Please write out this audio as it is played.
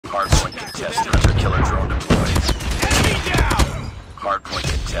Hardpoint contested. Hunter-killer drone deployed. Enemy down! Hardpoint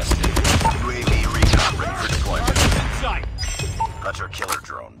contested. UAV recon ready for deployment. In sight! Hunter-killer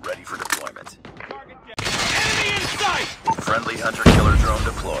drone ready for deployment. Target down. Enemy in sight! Friendly hunter-killer drone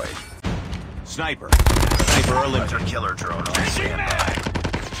deployed. Sniper eliminated. Hunter-killer drone on standby.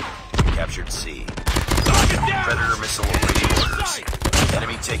 Captured C. Target down! Predator missile awaiting orders.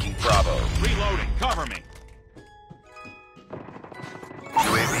 Enemy taking Bravo. Reloading, cover me.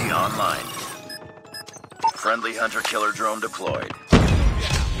 UAV online. Friendly hunter-killer drone deployed.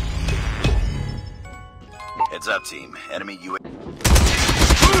 Heads up, team. Enemy UAV.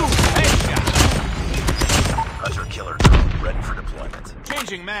 Headshot! Hunter-killer drone ready for deployment.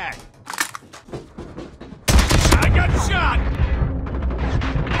 Changing mag. I got shot!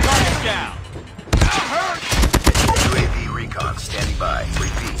 Target down. I'm hurt! UAV recon standing by.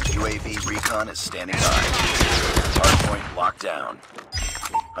 Repeat, UAV recon is standing by. Hardpoint locked down.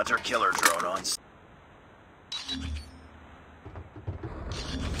 Hunter-killer drone on.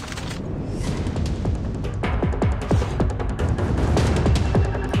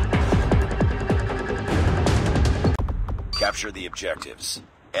 Capture the objectives.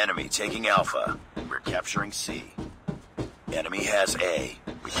 Enemy taking Alpha. We're capturing C. Enemy has A.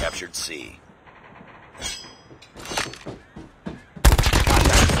 We captured C.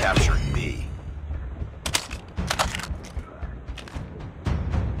 Captured B.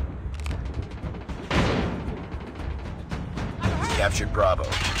 Captured Bravo.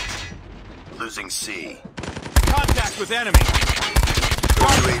 Losing C. Contact with enemy.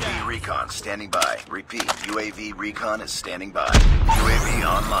 UAV recon standing by. Repeat, UAV recon is standing by. UAV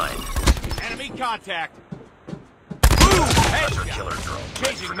online. Enemy contact. Hunter killer drone.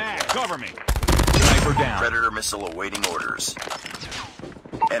 Changing mag, cover me. Sniper down. Predator missile awaiting orders.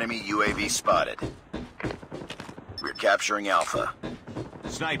 Enemy UAV spotted. We're capturing Alpha.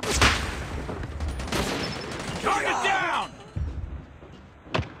 Sniper. Target down!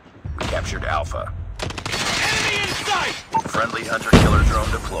 We captured Alpha. Enemy in sight! Friendly hunter-killer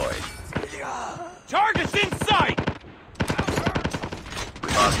drone deployed. Target's in sight! We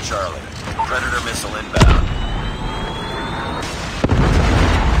lost Charlie. Predator missile inbound.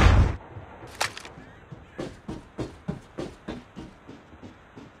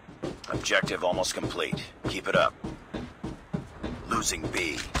 Objective almost complete. Keep it up. Losing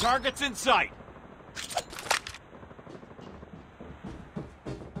B. Target's in sight!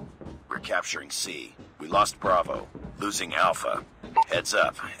 We're capturing C. We lost Bravo. Losing Alpha. Heads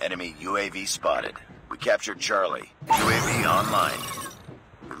up. Enemy UAV spotted. We captured Charlie. UAV online.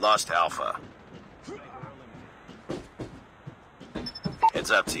 We lost Alpha. Heads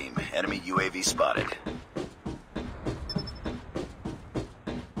up, team. Enemy UAV spotted.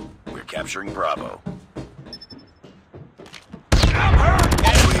 We're capturing Bravo. I'm hurt!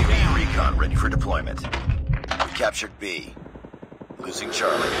 UAV recon ready for deployment. We captured B. Losing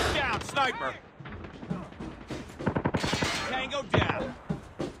Charlie. Get down, sniper! Tango down.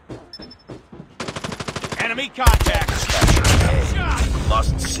 Enemy contact. Captured A. Shot! We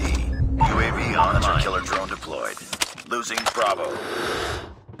lost C. UAV on. Hunter-killer drone deployed. Losing Bravo.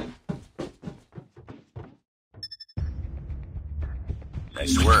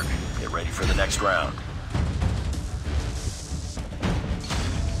 Nice work. Get ready for the next round.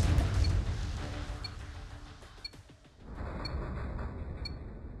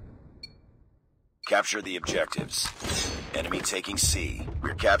 Capture the objectives. Enemy taking C.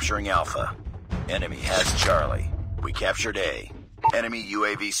 We're capturing Alpha. Enemy has Charlie. We captured A. Enemy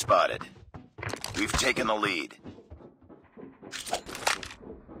UAV spotted. We've taken the lead.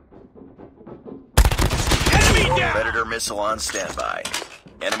 Enemy down! Predator missile on standby.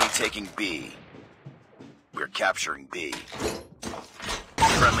 Enemy taking B. We're capturing B.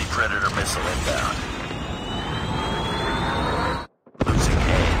 Friendly Predator missile inbound. Losing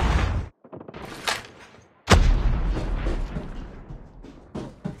A.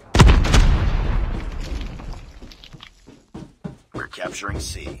 We're capturing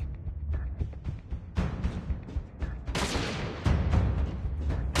C.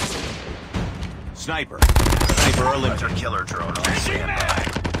 Sniper eliminated. Hunter-killer drone on standby.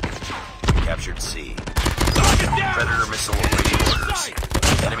 We captured C. Target down! Predator missile awaiting orders.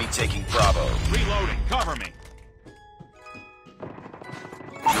 Enemy taking Bravo. Reloading, cover me.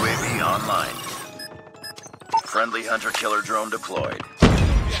 UAV online. Friendly hunter-killer drone deployed.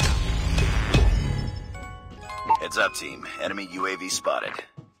 Heads up, team. Enemy UAV spotted.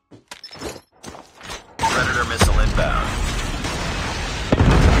 Predator missile inbound.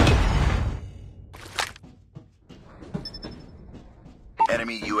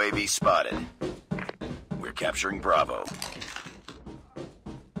 Enemy UAV spotted. We're capturing Bravo.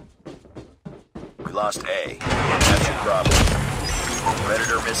 We lost A. Captured Bravo.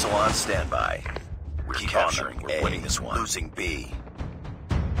 Predator missile on standby. We're capturing A. We're winning this one. Losing B.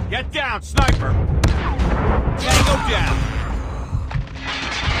 Get down, sniper! Tango down!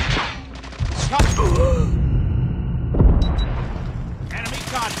 Enemy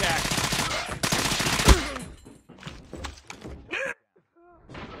contact!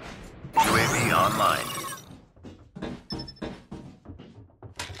 UAV online.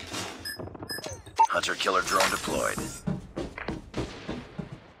 Hunter-killer drone deployed.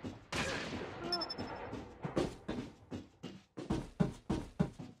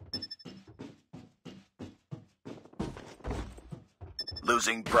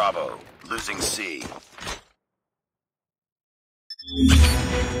 Losing Bravo. Losing C.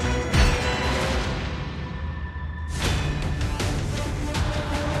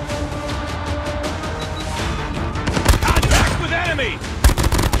 Contact with enemy!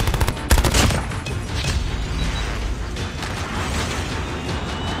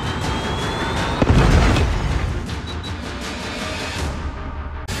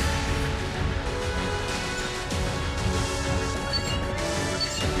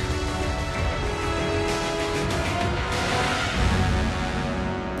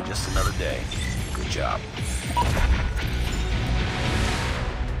 Just another day. Good job.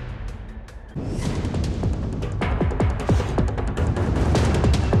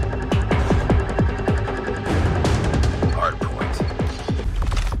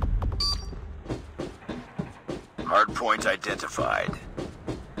 Hardpoint identified.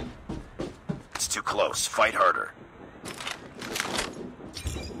 It's too close. Fight harder.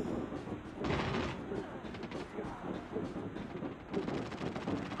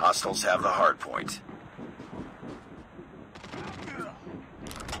 Hostiles have the hardpoint.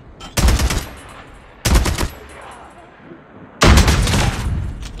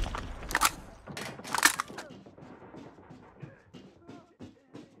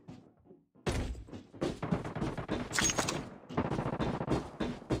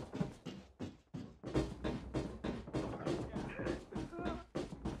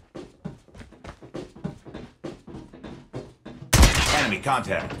 Enemy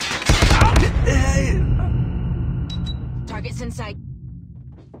contact. Targets in sight.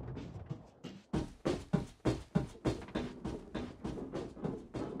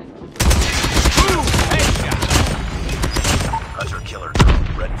 Headshot! Hunter-killer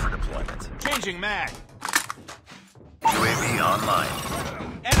drone ready for deployment. Changing mag. UAV online.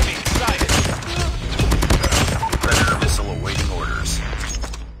 Enemy sighted. Predator missile awaiting orders.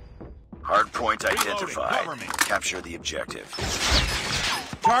 Hardpoint identified. Cover me. Capture the objective.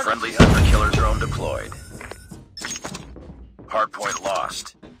 Target. Friendly hunter-killer drone deployed. Hardpoint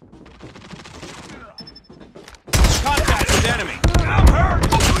lost. Contact with enemy. I'm hurt.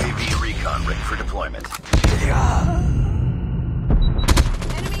 UAV recon ready for deployment.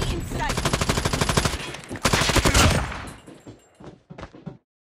 Enemy in sight.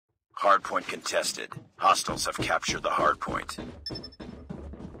 Hardpoint contested. Hostiles have captured the hardpoint.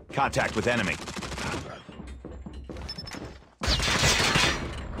 Contact with enemy.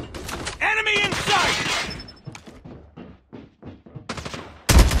 Enemy in sight!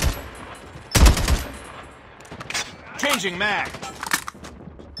 Changing mag.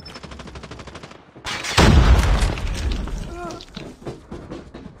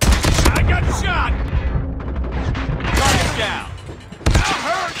 I got shot! Target down. I'm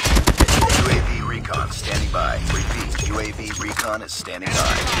hurt! UAV recon standing by. Repeat, UAV recon is standing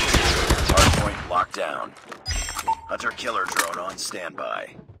by. Hardpoint locked down. Hunter-killer drone on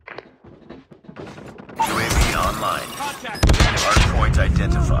standby. UAV online. Contact with enemy. Hardpoint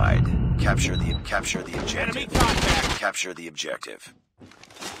identified. Capture the Enemy objective. contact. Capture the objective.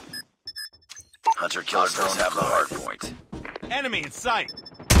 Hunter-killer drone have the hardpoint. Enemy in sight.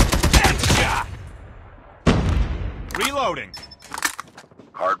 Headshot! Reloading.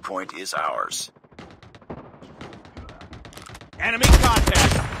 Hardpoint is ours. Enemy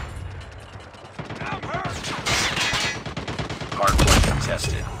contact. I'm hurt. Hardpoint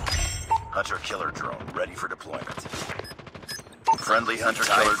contested. Hunter-killer drone ready for deployment. Friendly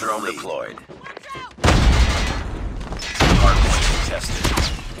hunter-killer drone deployed. Hardpoint contested.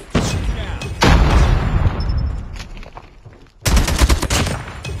 Down.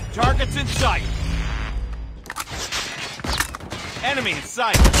 Targets in sight. Enemy in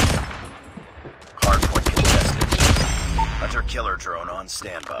sight. Hardpoint contested. Hunter-killer drone on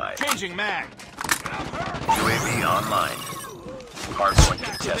standby. Changing mag. UAV online. Hardpoint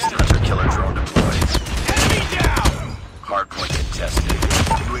contested. Hunter-killer drone deployed. Enemy down. Hardpoint contested.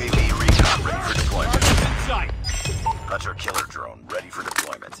 UAV recon ready for deployment. Targets in sight. Hunter-killer drone ready for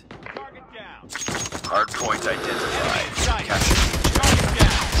deployment. Target down. Hardpoint identified. Sight. Capture the Target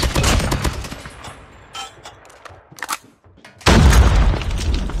down.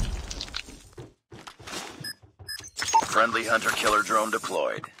 friendly hunter-killer drone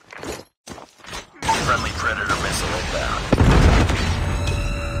deployed. Friendly Predator missile inbound.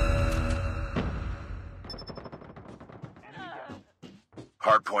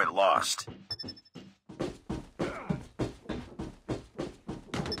 Hardpoint lost.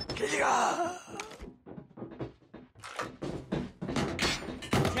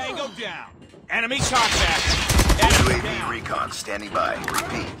 Tango down. Enemy contact. Enemy UAV down. recon standing by.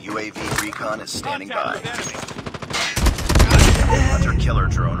 Repeat, UAV recon is standing Contact by. with enemy. Hunter-killer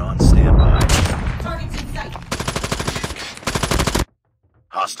drone on standby. Targets in sight.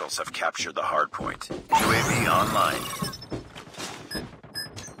 Hostiles have captured the hardpoint. UAV online.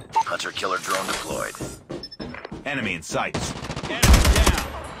 Hunter-killer drone deployed. Enemy in sight. Enemy down.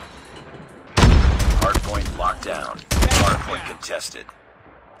 Hardpoint locked down. Hardpoint contested.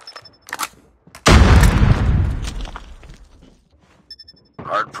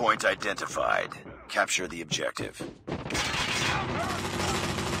 Hardpoint identified. Capture the objective.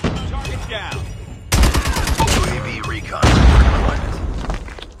 Target down. UAV recon deployment.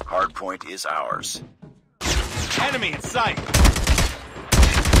 Hardpoint is ours. Enemy in sight.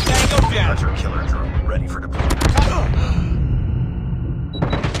 Tango down. Hunter-killer drone ready for deployment.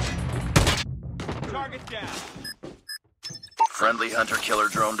 Target down. Friendly hunter-killer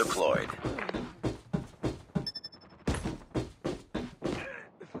drone deployed.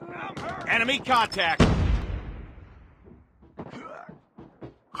 Enemy contact.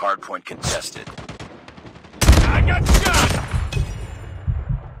 Hardpoint contested. I got shot.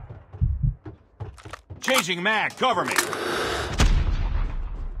 Changing mag. Cover me.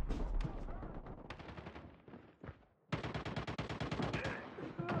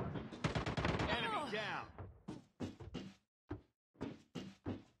 Enemy down.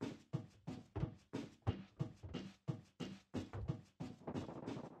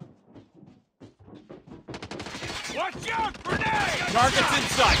 Watch out! Grenade! Targets in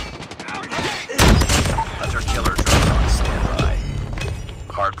sight. Hunter-killer drone on standby.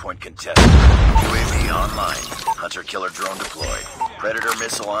 Hardpoint contested. UAV online. Hunter-killer drone deployed. Predator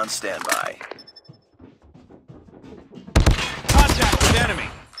missile on standby. Contact with enemy.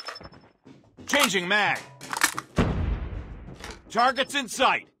 Changing mag. Targets in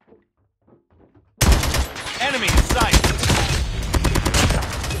sight. Enemy in sight.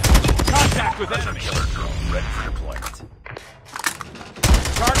 Contact with enemy. Hunter-killer drone ready for deployment.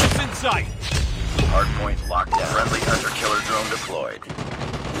 Targets in sight. Hardpoint locked down. Friendly hunter-killer drone deployed.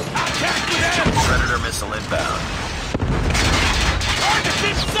 Contact with enemy. Predator missile inbound. Targets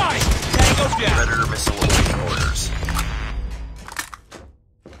in sight. Tango down. Predator missile awaiting orders.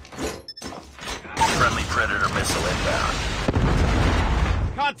 Friendly Predator missile inbound.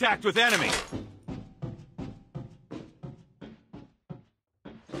 Contact with enemy.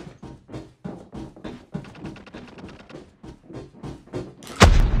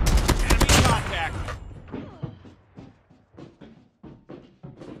 Enemy contact.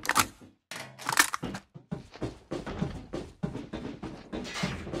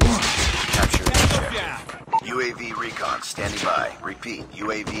 Capture the Tango objective. down. UAV recon standing by. Repeat,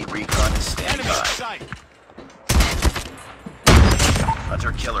 UAV recon is standing Enemy in by. sight.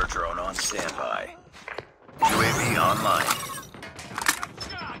 Hunter-killer drone on standby. UAV online.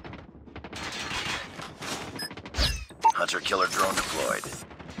 Hunter-killer drone deployed.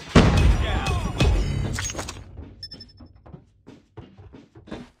 Down.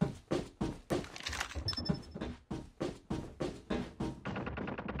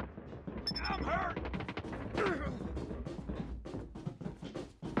 I'm hurt.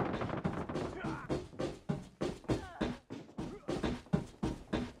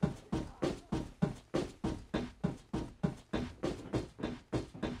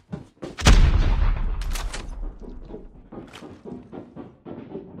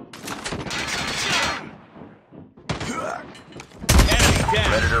 Enemy down.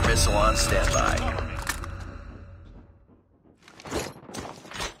 Predator missile on standby.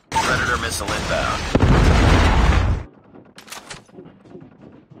 Predator missile inbound.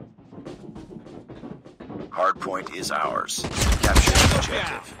 Hardpoint is ours. Capture the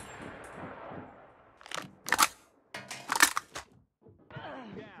objective.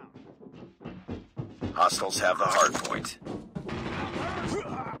 Hostiles have the hardpoint.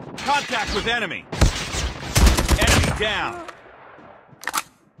 Contact with enemy. Enemy down.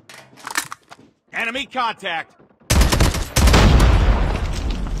 Enemy contact.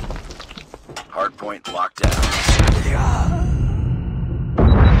 Hardpoint locked down.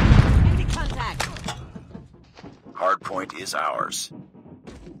 Enemy contact. Hardpoint is ours.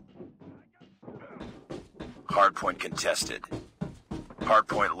 Hardpoint contested.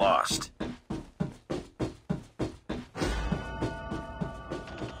 Hardpoint lost.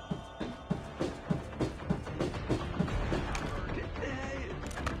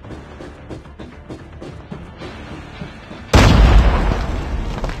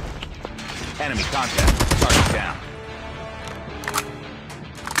 Enemy contact. Target down.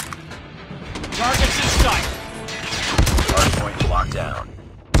 Targets in sight. Hardpoint locked down.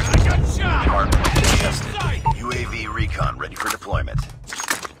 I got shot. Hardpoint contested. In sight. UAV recon ready for deployment.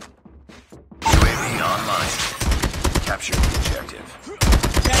 UAV online. Capture the objective.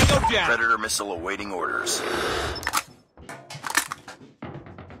 Tango down. Predator missile awaiting orders.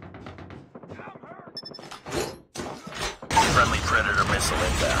 Friendly Predator missile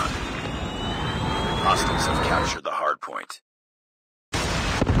inbound. Hostiles have captured the hard point.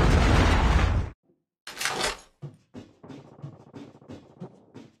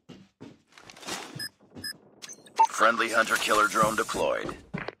 Friendly hunter-killer drone deployed.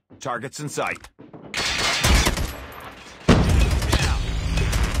 Targets in sight.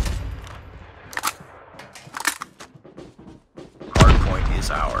 Hardpoint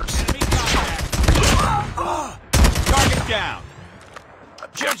is ours. Enemy contact. Target down.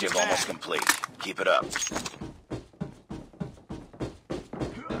 Objective almost complete. Keep it up.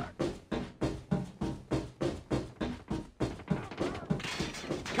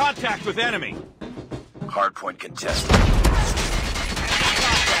 Contact with enemy. Hardpoint contested.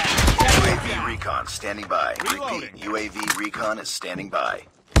 UAV recon standing by. Reloading. Repeat, UAV recon is standing by.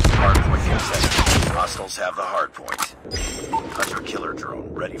 Hardpoint contested. Hostiles have the hardpoint. Hunter-killer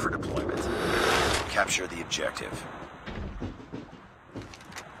drone ready for deployment. Capture the objective.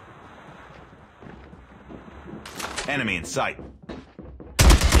 Enemy in sight.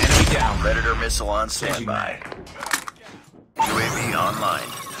 Enemy down. Predator missile on standby. UAV online.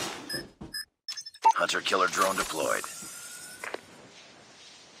 Hunter-killer drone deployed.